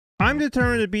I'm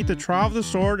determined to beat the Trial of the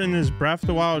Sword in this Breath of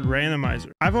the Wild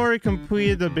randomizer. I've already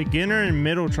completed the beginner and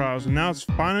middle trials, and now it's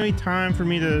finally time for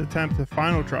me to attempt the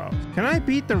final trials. Can I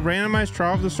beat the randomized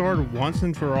Trial of the Sword once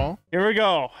and for all? Here we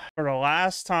go, for the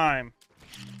last time.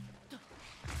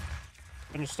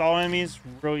 Install enemies,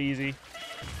 real easy.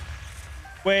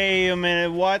 Wait a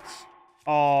minute, what?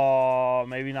 Oh,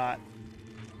 maybe not.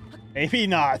 Maybe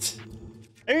not.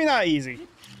 Maybe not easy.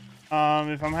 If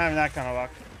I'm having that kind of luck.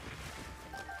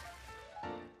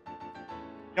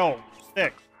 Yo,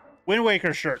 stick. Wind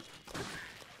Waker shirt.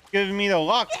 Giving me the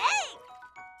luck.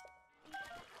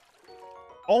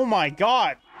 Oh my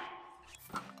god.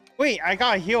 Wait, I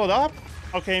got healed up?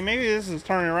 Okay, maybe this is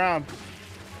turning around.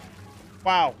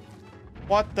 Wow.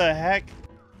 What the heck?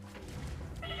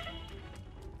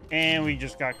 And we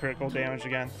just got critical damage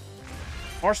again.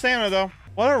 More stamina though.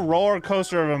 What a roller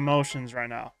coaster of emotions right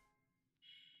now.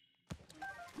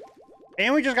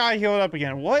 And we just got healed up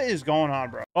again. What is going on,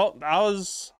 bro? Oh, that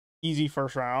was easy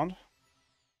first round.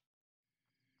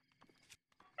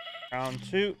 Round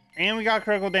 2. And we got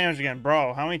critical damage again.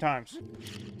 Bro, how many times?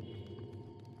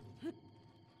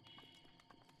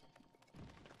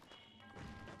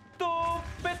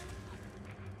 Stupid.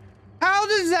 How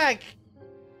does that...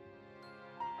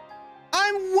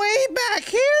 I'm way back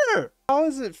here! How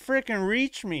does it freaking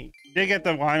reach me? Did get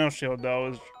the Rhino Shield though. It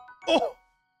was... Oh!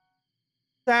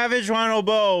 Savage Rhino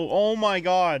Bow. Oh my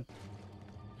god.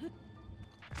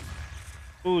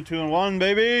 Ooh, 2 in 1,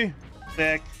 baby.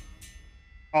 Sick.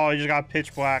 Oh, you just got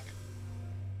pitch black.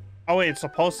 Oh wait, it's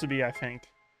supposed to be, I think.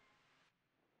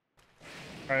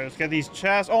 Alright, let's get these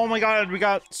chests. Oh my god, we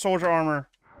got soldier armor.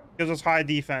 Gives us high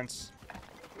defense.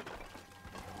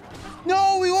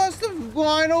 No, we lost the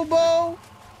Rhino Bow.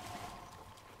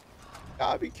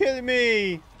 Gotta be kidding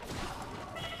me.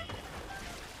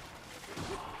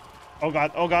 Oh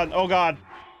god, oh god, oh god.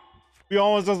 We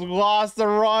almost just lost the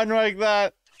run like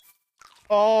that.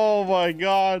 Oh my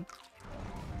god.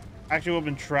 Actually would have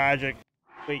been tragic.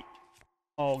 Wait.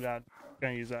 Oh god.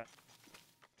 Gonna use that.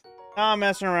 Nah, I'm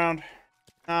messing around.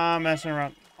 Nah, I'm messing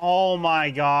around. Oh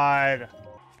my god.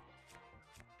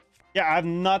 Yeah, I have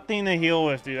nothing to heal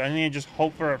with, dude. I need to just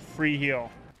hope for a free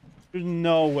heal. There's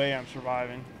no way I'm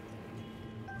surviving.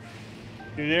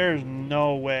 Dude, there's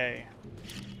no way.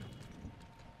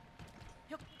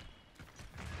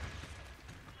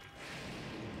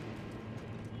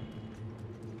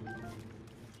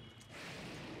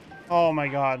 Oh my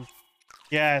god.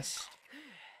 Yes.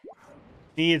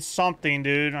 Needed something,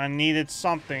 dude. I needed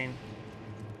something.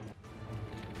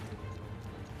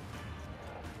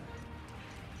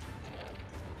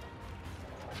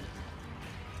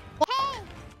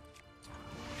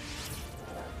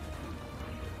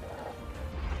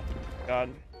 God.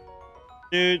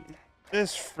 Dude,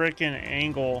 this freaking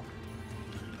angle.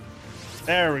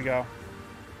 There we go.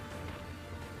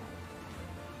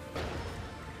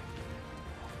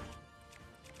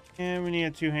 And we need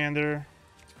a two-hander.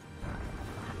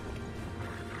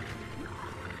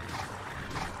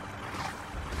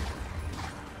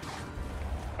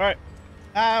 Alright.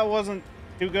 That wasn't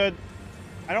too good.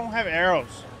 I don't have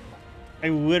arrows. I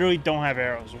literally don't have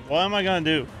arrows. What am I gonna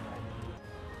do?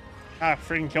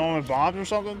 Freaking kill him with bombs or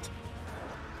something?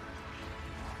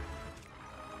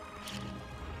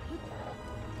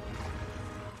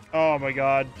 Oh my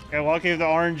god. Okay, lucky with the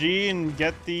RNG and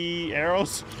get the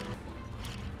arrows.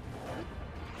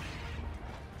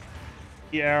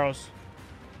 The arrows.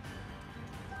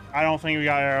 I don't think we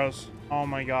got arrows. Oh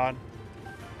my god.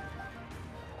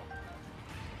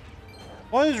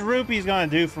 What is Rupee's gonna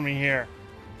do for me here?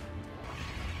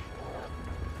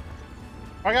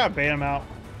 I gotta bait him out.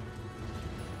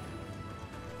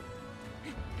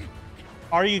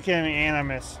 Are you kidding me? And I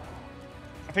miss.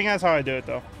 I think that's how I do it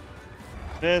though.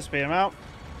 This, bait him out.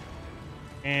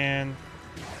 And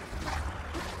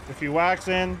if you wax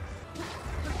in,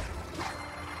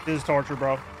 this is torture,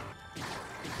 bro.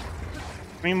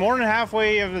 I mean, more than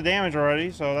halfway of the damage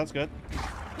already, so that's good.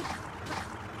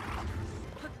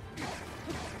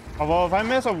 Although, if I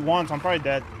mess up once, I'm probably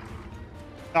dead.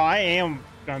 No, I am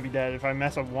gonna be dead if I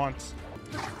mess up once.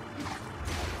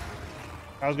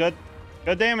 That was good.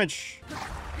 Good damage.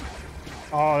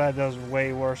 Oh, that does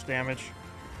way worse damage.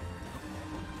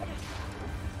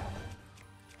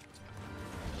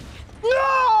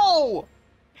 No!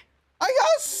 I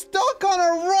got stuck on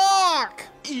a rock!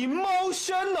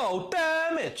 Emotional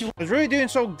damage. I was really doing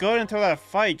so good until that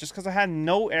fight, just because I had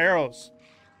no arrows.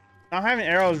 Not having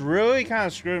arrows really kind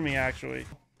of screwed me, actually.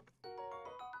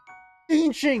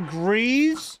 Ancient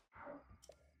Greaves?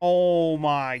 Oh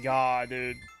my god,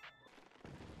 dude.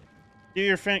 Do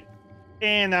your thing.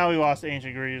 And now we lost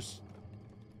Ancient Greaves.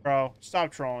 Bro,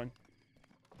 stop trolling.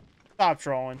 Stop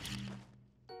trolling.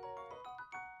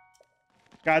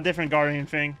 Got a different guardian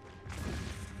thing.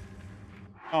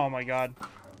 Oh my god.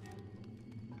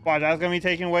 Watch, that's gonna be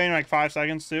taken away in like 5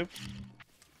 seconds too.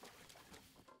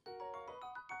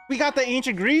 We got the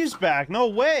ancient greaves back. No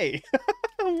way.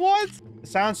 What? It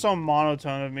sounds so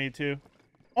monotone of me too.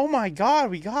 Oh my god,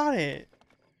 we got it.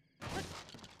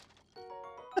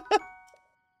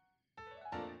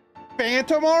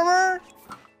 Phantom armor?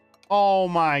 Oh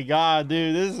my god,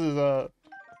 dude. This is a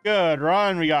good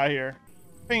run we got here.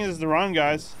 I think this is the run,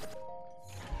 guys.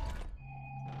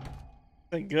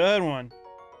 It's a good one.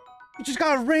 We just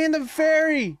got a random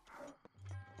fairy.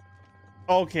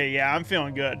 Okay, yeah, I'm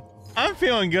feeling good. I'm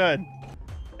feeling good.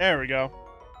 There we go.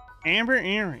 Amber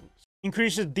earrings.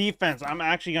 Increases defense. I'm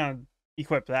actually gonna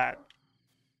equip that.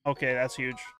 Okay, that's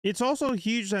huge. It's also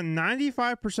huge that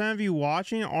 95% of you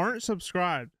watching aren't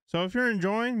subscribed. So if you're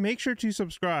enjoying, make sure to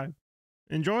subscribe.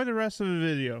 Enjoy the rest of the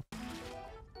video.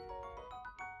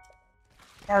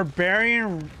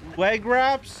 Barbarian leg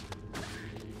wraps.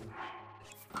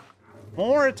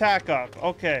 More attack up.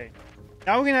 Okay.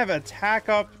 Now we can have attack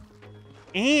up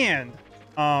and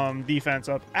defense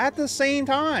up at the same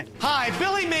time. Hi,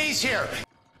 Billy Mays here.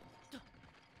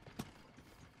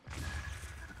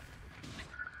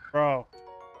 Bro.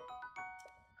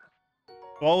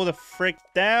 Slow the frick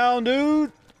down,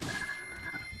 dude.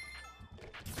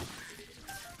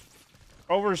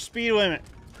 Over speed limit.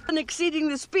 And exceeding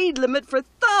the speed limit for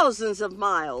thousands of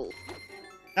miles.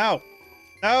 No.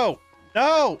 No.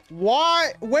 No.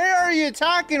 Why? Where are you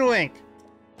attacking, Link?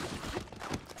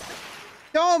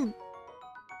 Dumb.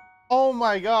 Oh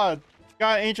my god.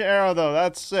 Got an ancient arrow though.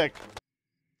 That's sick.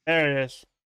 There it is.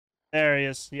 There he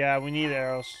is. Yeah, we need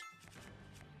arrows.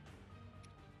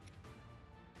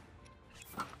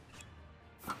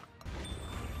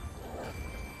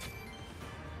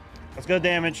 That's good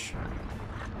damage.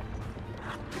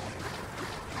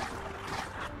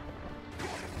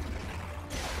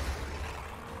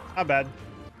 Not bad.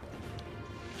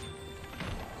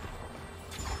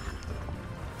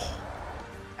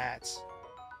 That's.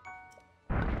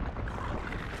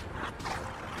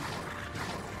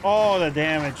 Oh, the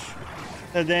damage.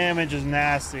 The damage is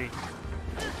nasty.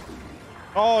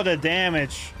 Oh, the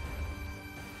damage.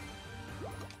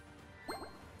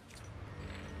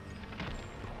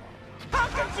 How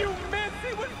could you miss?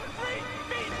 He was 3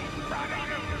 feet in front of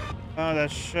you. Oh, that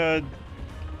should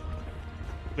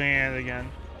land again.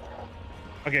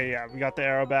 Okay, yeah, we got the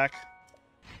arrow back.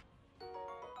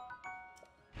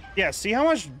 Yeah, see how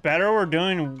much better we're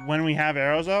doing when we have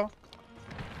arrows, though?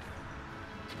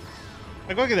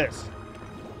 Like, look at this.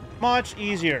 Much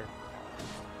easier.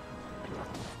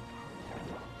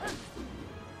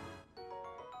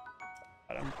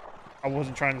 I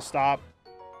wasn't trying to stop.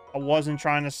 I wasn't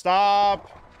trying to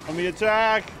stop. Let me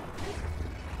attack.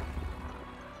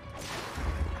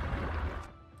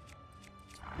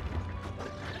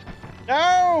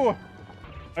 No!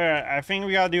 Alright, I think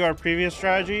we gotta do our previous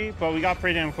strategy, but we got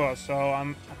pretty damn close, so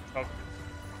I'm... Okay.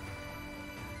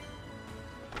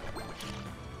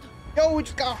 Yo, we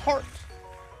just got a heart.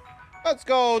 Let's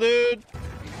go, dude.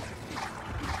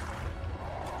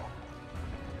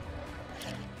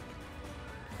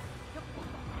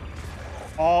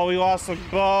 Oh, we lost the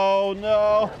bow.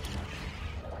 No.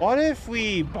 What if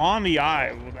we bomb the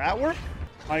eye? Will that work?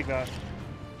 Like that.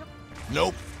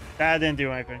 Nope. That didn't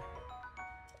do anything.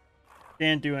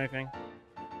 Didn't do anything.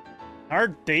 Our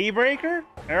Daybreaker?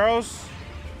 Arrows?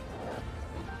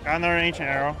 Got another ancient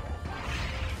arrow.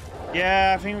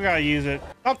 Yeah, I think we gotta use it.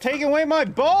 Stop taking away my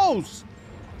bows!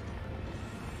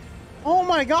 Oh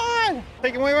my god!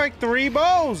 Taking away like 3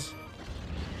 bows!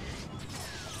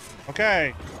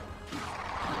 Okay.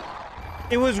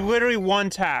 It was literally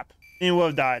 1 tap and it would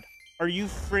have died. Are you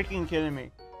freaking kidding me?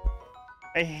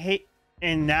 I hate...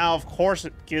 And now, of course,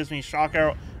 it gives me shock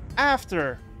arrow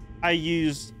after I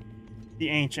used the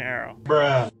ancient arrow.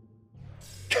 Bruh.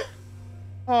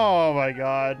 Oh my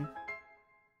god.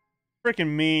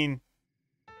 Freaking mean.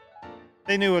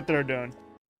 They knew what they were doing.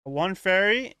 1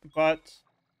 fairy, but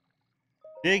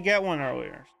did get 1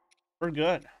 earlier. We're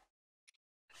good.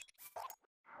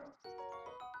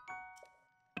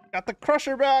 Got the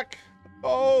crusher back.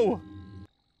 Oh.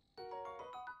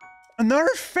 Another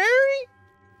fairy?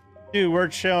 Dude, we're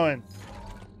chilling.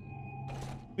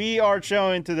 We are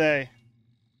chilling today.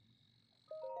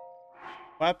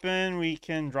 Weapon, we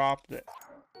can drop it.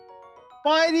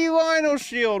 Mighty Lino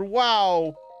Shield,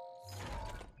 wow.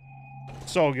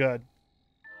 So good.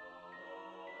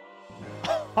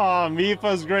 Ah,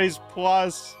 Mifa's Grace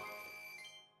Plus.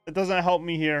 It doesn't help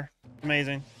me here.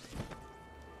 Amazing.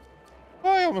 Oh,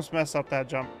 I almost messed up that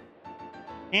jump.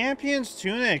 Champion's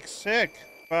tunic, sick.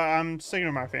 But I'm sticking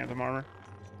to my phantom armor.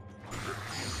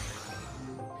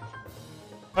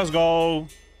 Let's go.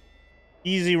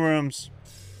 Easy rooms.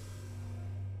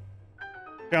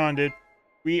 Chilling, dude.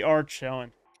 We are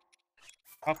chilling.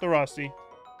 Off the rusty.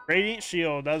 Radiant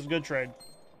shield. That's a good trade.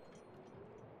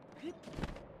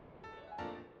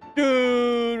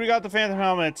 Dude, we got the phantom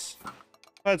helmets.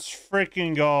 Let's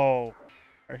freaking go.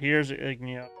 Right, here's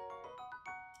Igneo.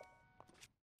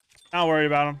 Not worried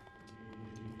about him.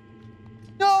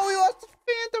 No, we lost the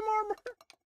phantom armor.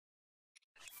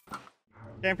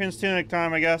 Champion's tunic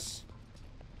time, I guess.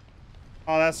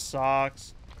 Oh, that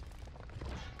sucks.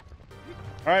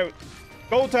 All right,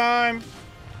 go time.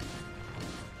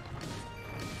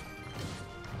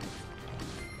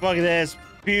 Look at this.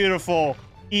 Beautiful.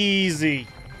 Easy.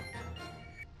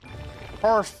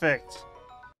 Perfect.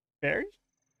 Fairies?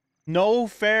 No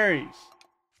fairies.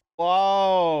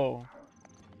 Whoa.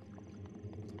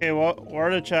 Okay, where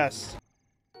are the chests?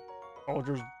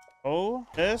 Soldier's bow.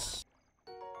 This.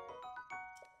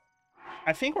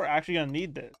 I think we're actually gonna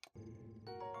need this.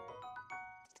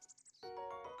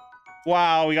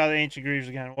 Wow, we got the ancient greaves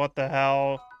again. What the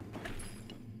hell?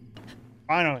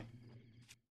 Finally.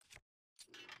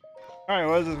 All right,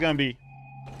 what is this gonna be?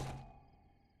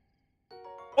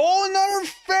 Oh, another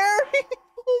fairy!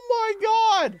 Oh my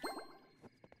god!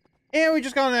 And we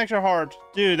just got an extra heart.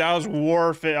 Dude, that was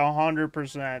worth it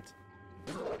 100%.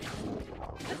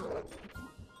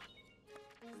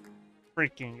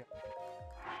 Freaking.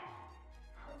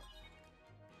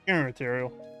 Give me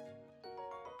material.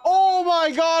 Oh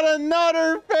my god,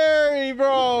 another fairy,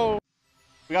 bro!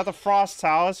 We got the frost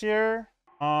talus here.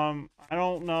 I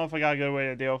don't know if I got a good way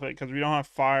to deal with it because we don't have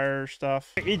fire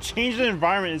stuff. It changed the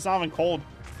environment. It's not even cold.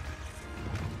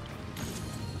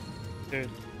 Dude.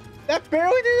 That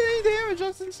barely did any damage.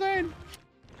 That's insane.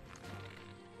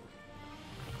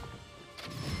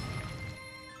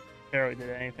 Barely did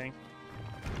anything.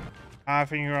 I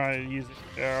think you're gonna use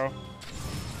the arrow.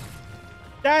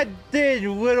 That did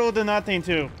little to nothing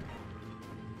too.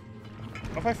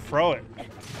 What if I throw it?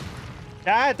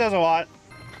 That does a lot.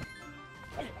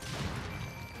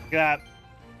 Look at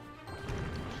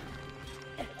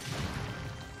that.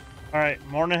 All right,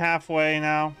 more than halfway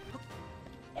now.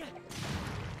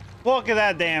 Look at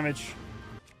that damage.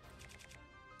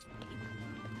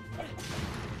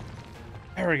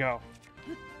 There we go.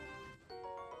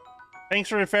 Thanks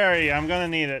for the fairy. I'm gonna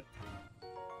need it.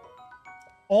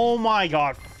 Oh my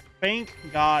god. Thank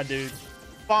god, dude.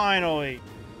 Finally.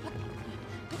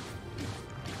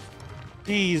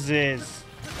 Jesus.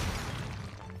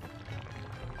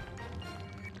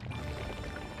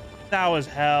 That was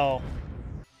hell.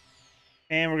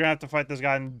 And we're gonna have to fight this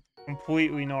guy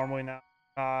completely normally now.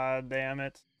 God damn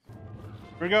it.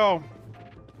 Here we go.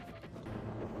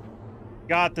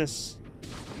 Got this.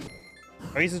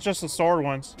 At least it's just the sword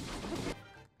ones.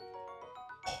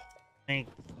 Thank.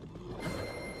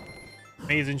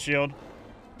 Amazing shield.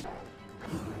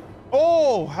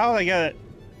 Oh, how did I get it?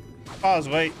 Oh, I was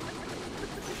late.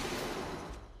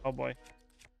 Oh boy.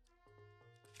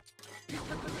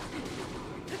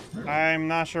 I'm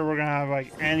not sure we're gonna have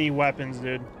like any weapons,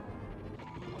 dude.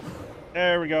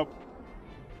 There we go.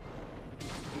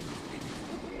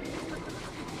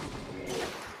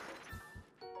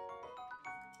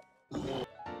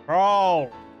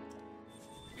 Bro.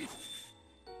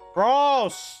 Bro,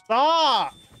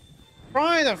 stop.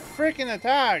 Trying to freaking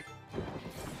attack.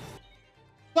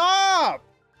 Stop.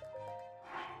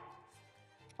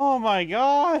 Oh my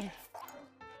god.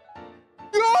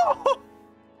 No!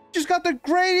 Just got the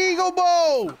great eagle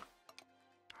bow.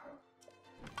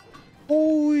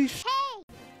 Holy shit.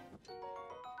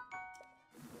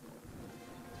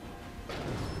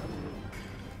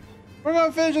 We're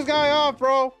gonna finish this guy off,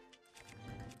 bro.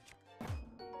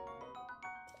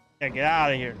 Yeah, get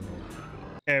out of here.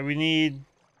 Okay, we need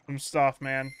some stuff,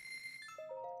 man.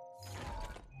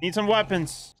 Need some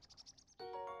weapons.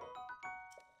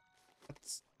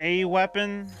 That's a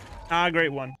weapon. Not a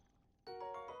great one.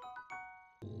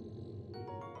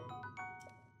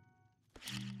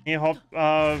 Need hope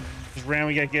just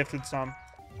randomly get gifted some.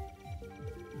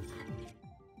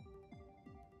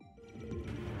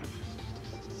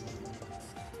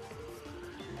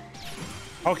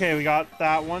 Okay, we got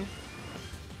that one.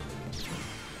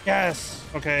 Yes.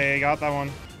 Okay, got that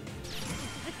one.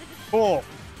 Cool.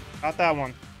 Got that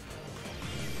one.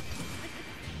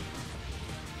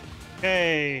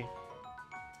 Okay.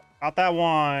 Got that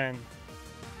one.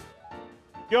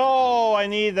 Yo, I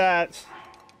need that.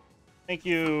 Thank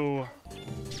you.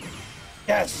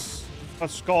 Yes.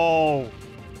 Let's go.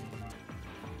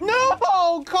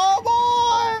 No, come on.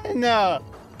 on!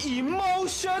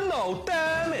 Emotional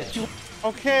damage.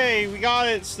 Okay, we got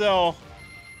it still.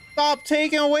 Stop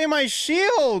taking away my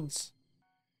shields!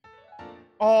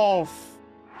 Oh,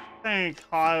 thank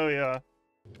Hylia.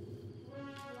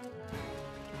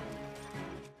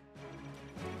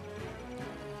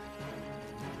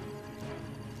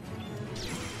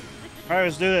 Alright,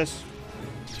 let's do this.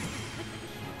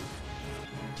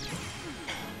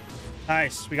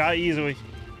 Nice, we got it easily.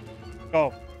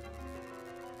 Go.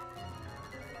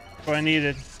 That's what I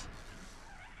needed.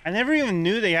 I never even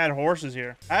knew they had horses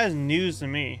here. That is news to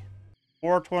me.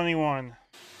 421.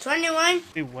 21?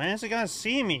 Dude, when is it gonna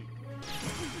see me?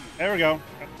 There we go.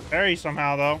 Parry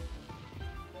somehow, though.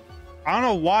 I don't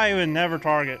know why it would never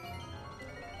target.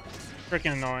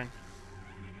 Freaking annoying.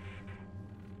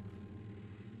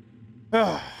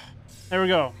 There we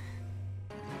go.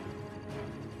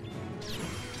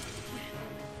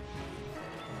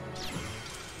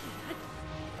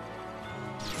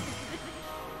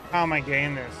 How am I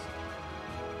getting this?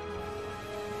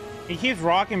 He keeps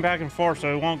rocking back and forth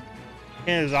so it won't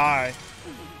hit his eye.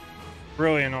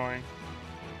 Really annoying.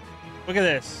 Look at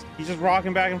this. He's just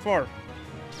rocking back and forth.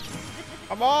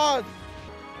 Come on!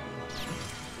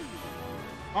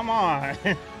 Come on!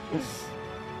 This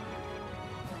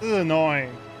is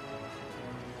annoying.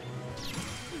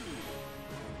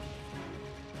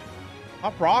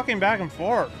 Stop rocking back and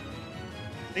forth.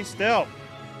 Stay still.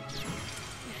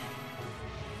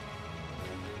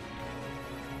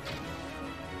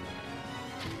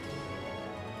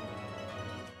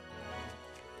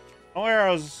 No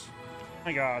arrows. Oh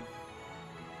my god.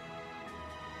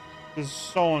 This is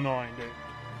so annoying, dude.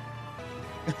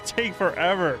 It'll take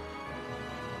forever.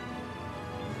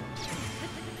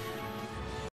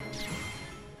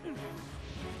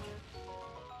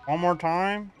 One more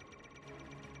time.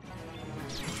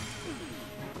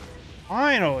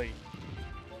 Finally.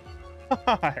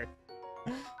 God.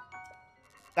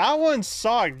 That one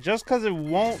sucked just because it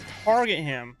won't target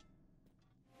him.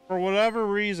 For whatever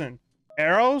reason.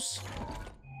 Arrows?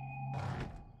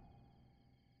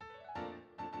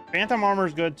 Phantom armor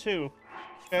is good too.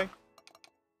 Okay.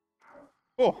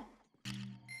 Cool.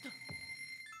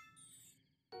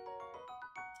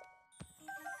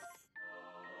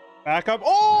 Back up.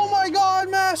 Oh my god,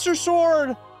 Master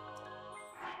Sword!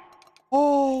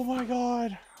 Oh my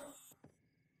god.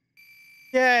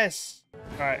 Yes!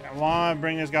 Alright, I want to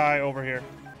bring this guy over here.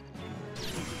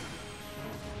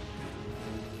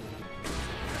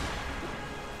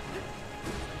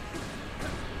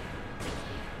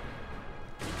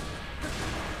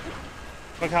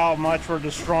 Look how much we're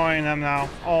destroying them now.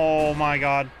 Oh my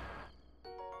god.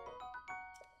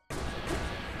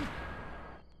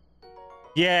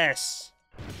 Yes!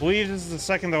 I believe this is the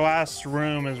second to last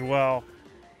room as well.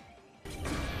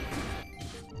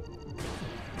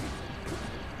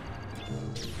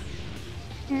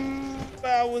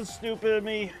 That was stupid of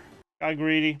me. Got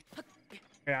greedy.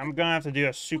 Okay, I'm gonna have to do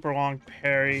a super long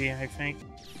parry, I think.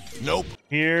 Nope.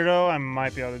 Here though, I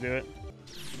might be able to do it.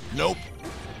 Nope.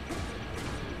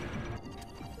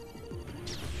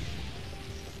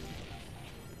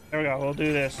 There we go, we'll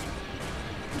do this.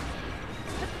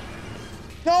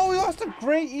 No, we lost a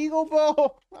great eagle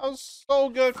bow! That was so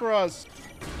good for us.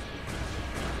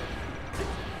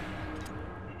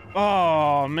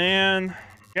 Oh, man.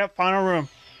 Yep, final room.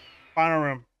 Final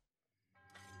room.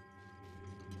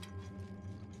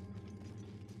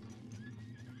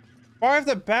 Why if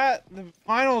the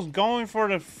final's going for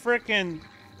the frickin'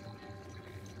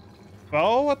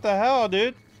 bow? What the hell,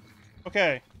 dude?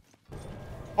 Okay.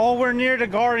 Oh, we're near the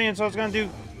Guardian, so it's gonna do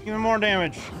even more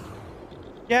damage.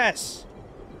 Yes!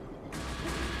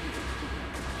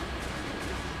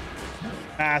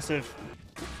 Massive.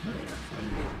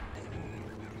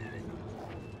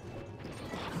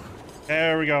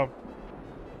 There we go.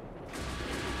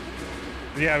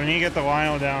 Yeah, we need to get the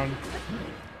Lionel down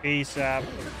ASAP.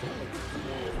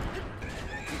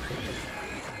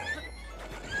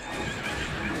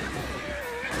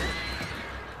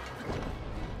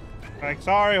 Like,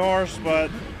 sorry, horse,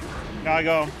 but gotta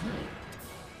go.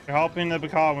 You're helping the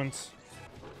Bacawans.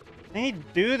 Can he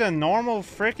do the normal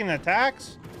freaking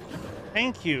attacks?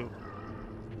 Thank you.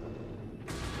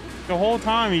 The whole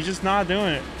time, he's just not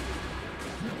doing it.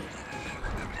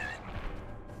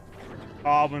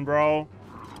 Goblin, bro.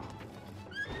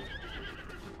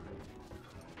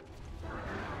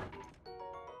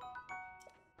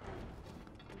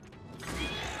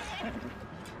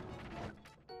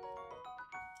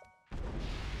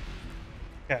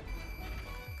 Okay.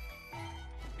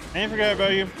 I didn't forget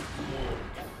about you.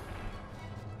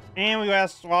 And we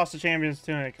lost the Champions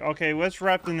Tunic. Okay, let's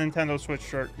rep the Nintendo Switch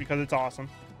shirt because it's awesome.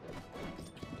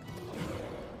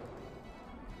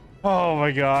 Oh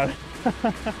my god.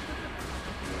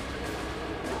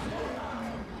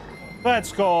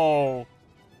 Let's go.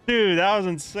 Dude, that was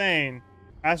insane.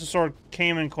 Master Sword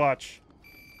came in clutch.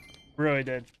 Really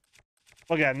did.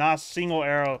 Look at it, not a single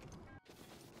arrow.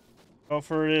 Go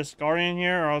for this Guardian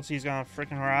here, or else he's gonna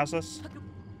freaking harass us.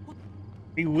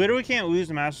 We literally can't lose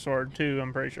the Master Sword, too,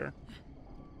 I'm pretty sure.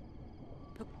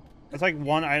 That's like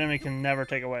one item it can never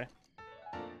take away.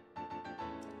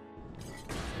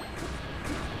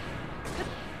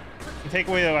 You take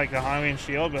away like the Halloween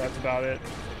shield, but that's about it.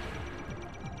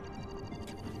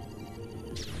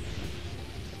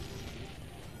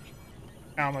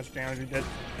 How much damage we did.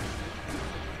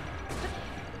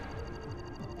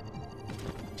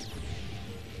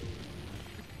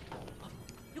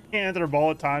 Can't enter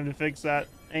bullet time to fix that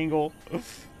angle.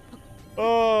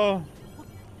 Oh.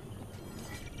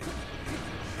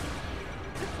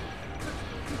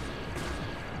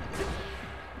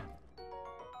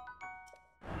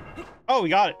 Oh, we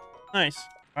got it. Nice.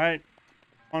 All right.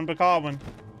 One Bokoblin.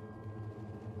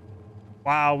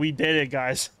 Wow, we did it,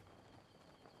 guys.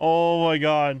 Oh my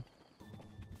god.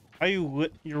 Are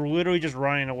you're literally just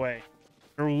running away.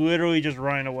 You're literally just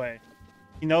running away.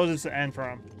 He knows it's the end for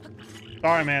him.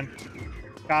 Sorry, man.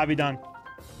 Gotta be done.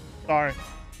 Sorry.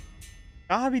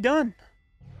 Gotta be done.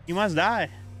 You must die.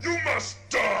 You must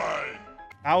die!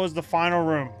 That was the final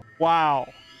room. Wow.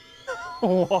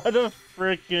 What a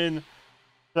freaking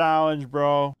challenge,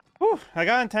 bro. Whew, I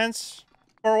got intense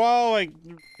for a while. Like,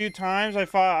 a few times I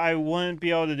thought I wouldn't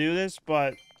be able to do this,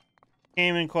 but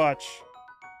came in clutch.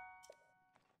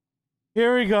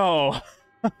 Here we go.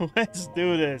 Let's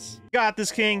do this. Got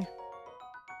this, King.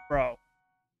 Bro.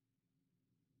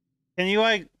 Can you,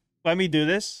 like, let me do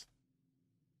this?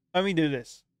 Let me do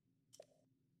this.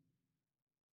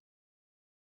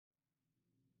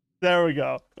 There we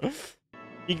go.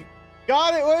 You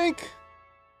got it, Link!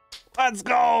 Let's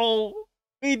go!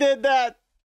 We did that!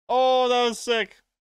 Oh, that was sick.